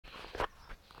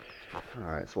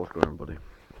Alright, so what's going on, buddy?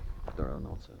 Don't really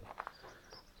know what to say.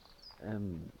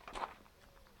 I'm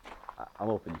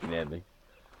hoping you can hear me.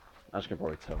 As you can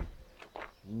probably tell,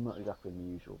 I'm not exactly in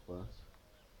the usual place.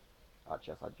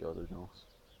 Actually, I had Joe's house.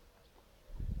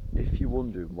 If you're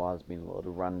wondering why there's been a load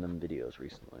of random videos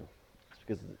recently, it's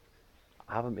because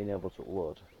I haven't been able to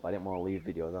upload, but I didn't want to leave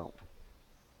videos out.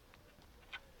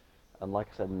 And like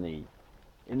I said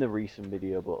in the recent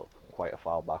video, but quite a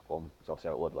far back one, because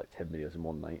obviously I uploaded like 10 videos in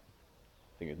one night.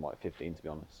 I think it was more like 15 to be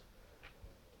honest.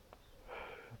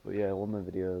 But yeah, one of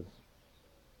the videos,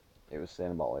 it was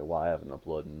saying about like why I haven't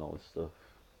uploaded and all this stuff.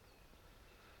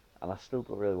 And I still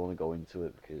don't really want to go into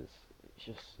it because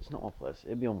it's not my place.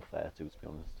 It'd be unfair to be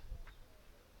honest.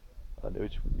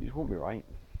 It just won't be right.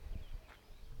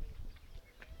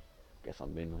 Guess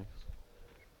I'm being nice.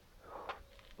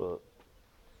 But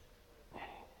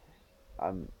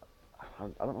I'm,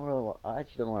 I don't know really what, I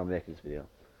actually don't know why I'm making this video.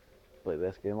 But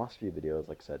basically, in the last few videos,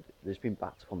 like I said, there's been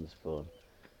backed up on this phone.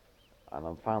 And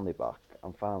I'm finally back. I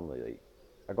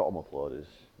got them uploaded.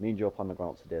 Me and Joe plan on going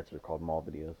out today to record more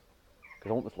videos.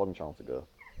 Because I want this vlogging channel to go.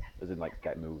 As in, like,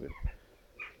 get moving.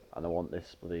 And I want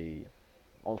this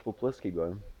plus keep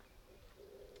going.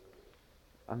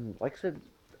 And like I said,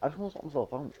 I just want to sort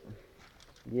myself out.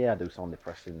 Yeah, I do sound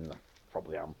depressing, I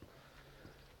probably am.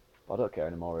 But I don't care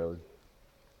anymore, really.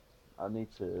 I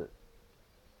need to...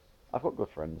 I've got good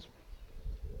friends.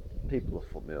 People have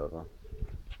fucked me over.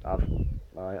 I'm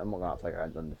not going to take I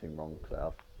haven't done anything wrong, because I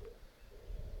have.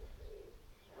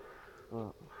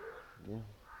 But, yeah.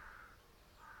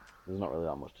 There's not really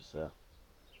that much to say.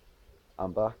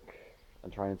 I'm back.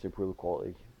 I'm trying to improve the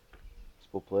quality.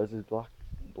 Spud Plays is black.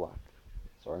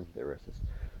 Sorry, a bit racist.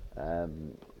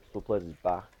 Spud Plays is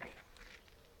back.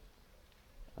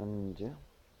 And yeah,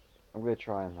 I'm gonna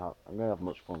have as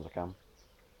much fun as I can.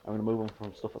 I'm gonna move on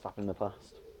from stuff that's happened in the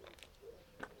past.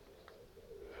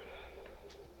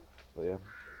 But yeah,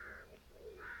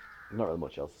 not really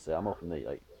much else to say. I'm hoping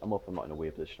I'm not in a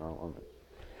weird position. One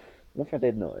thing I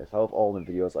did notice, out of all the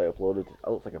videos I uploaded, I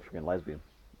look like a freaking lesbian.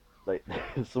 Like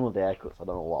some of the haircuts, I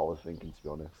don't know what I was thinking to be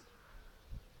honest.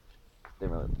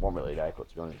 Weren't really the haircuts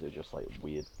to be honest. They were just like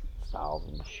weird styles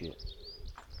and shit.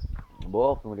 But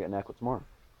hopefully I'm gonna get an haircut tomorrow.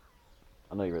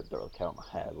 I know you don't really care about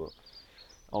my hair, but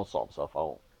I'll sort myself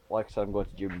out. Like I said, I'm going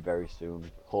to gym very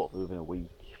soon. Hopefully within a week.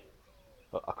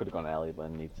 But I could have gone earlier, but I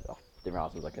didn't realize there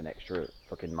was like an extra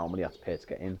fucking amount of money you have to pay to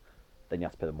get in. Then you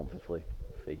have to pay the monthly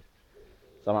fee.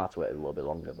 So I might have to wait a little bit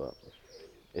longer, but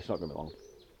it's not gonna be long.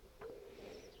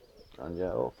 And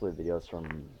yeah, hopefully videos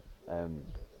from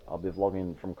I'll be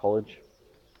vlogging from college.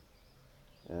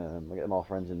 I get more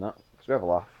friends in that because we have a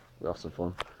laugh, we have some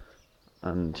fun,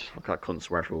 and look at that cunt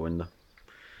swear through a window.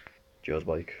 Joe's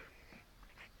bike.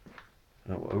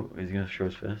 Oh, is he gonna show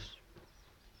his face?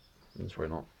 That's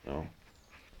probably not. No.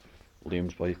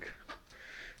 Liam's bike.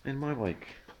 And my bike.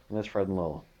 And there's Fred and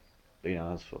Lola. Being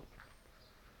as fuck.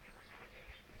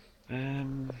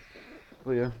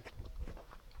 But yeah.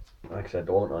 Like I said,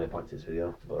 I wasn't really planning this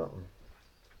video, but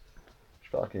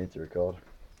just felt like I need to record.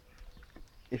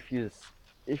 If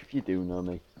you do know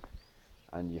me,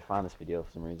 and you find this video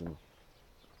for some reason,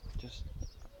 just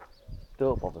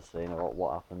don't bother saying about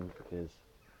what happened because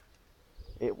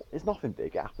it's nothing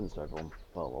big. It happens to everyone.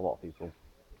 Well, a lot of people.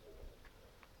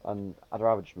 And I'd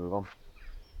rather just move on.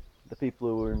 The people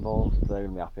who were involved, they're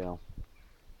gonna be happy now.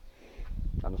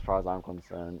 And as far as I'm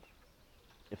concerned,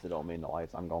 if they don't mean the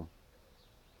lights, I'm gone.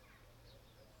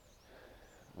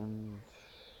 And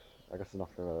I guess there's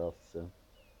nothing really else to say.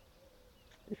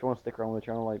 If you want to stick around with the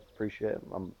channel, I appreciate it.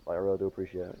 I really do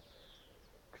appreciate it.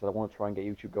 Because I want to try and get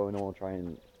YouTube going. I want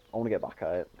to get back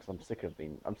at it. Because I'm sick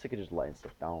of just letting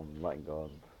stuff down and letting go.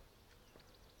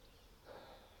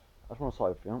 I just want to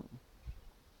sort everything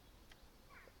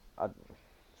out.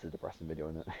 It's a depressing video,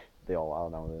 isn't it? They all are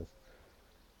nowadays.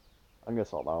 I'm going to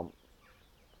sort that out.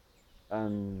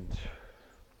 And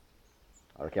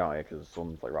I can't hear because the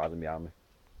sun's like rising behind me.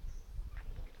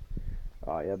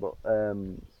 Alright, yeah, but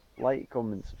like,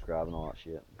 comment, subscribe and all that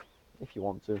shit. If you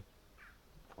want to.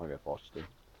 I'm gonna force you to.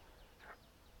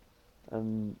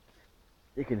 And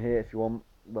you can hear if you want,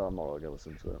 but I'm not really gonna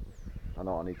listen to it. I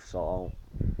know what I need to sort out.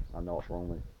 I know what's wrong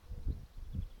with me.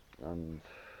 And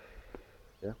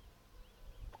yeah.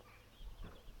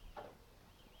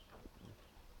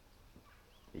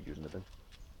 He's using the bin.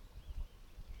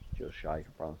 Just shy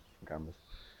from cameras.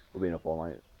 We've been up all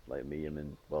night, like me, him,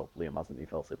 and well, Liam hasn't. He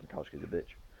fell asleep on the couch because he's a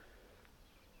bitch.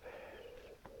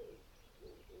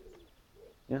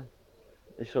 Yeah.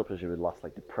 This should be the last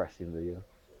like depressing video.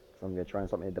 So I'm gonna try and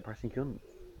stop being a depressing cunt.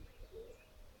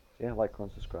 So yeah, like,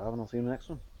 comment, subscribe, and I'll see you in the next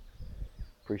one.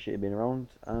 Appreciate you being around,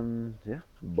 and yeah,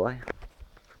 bye.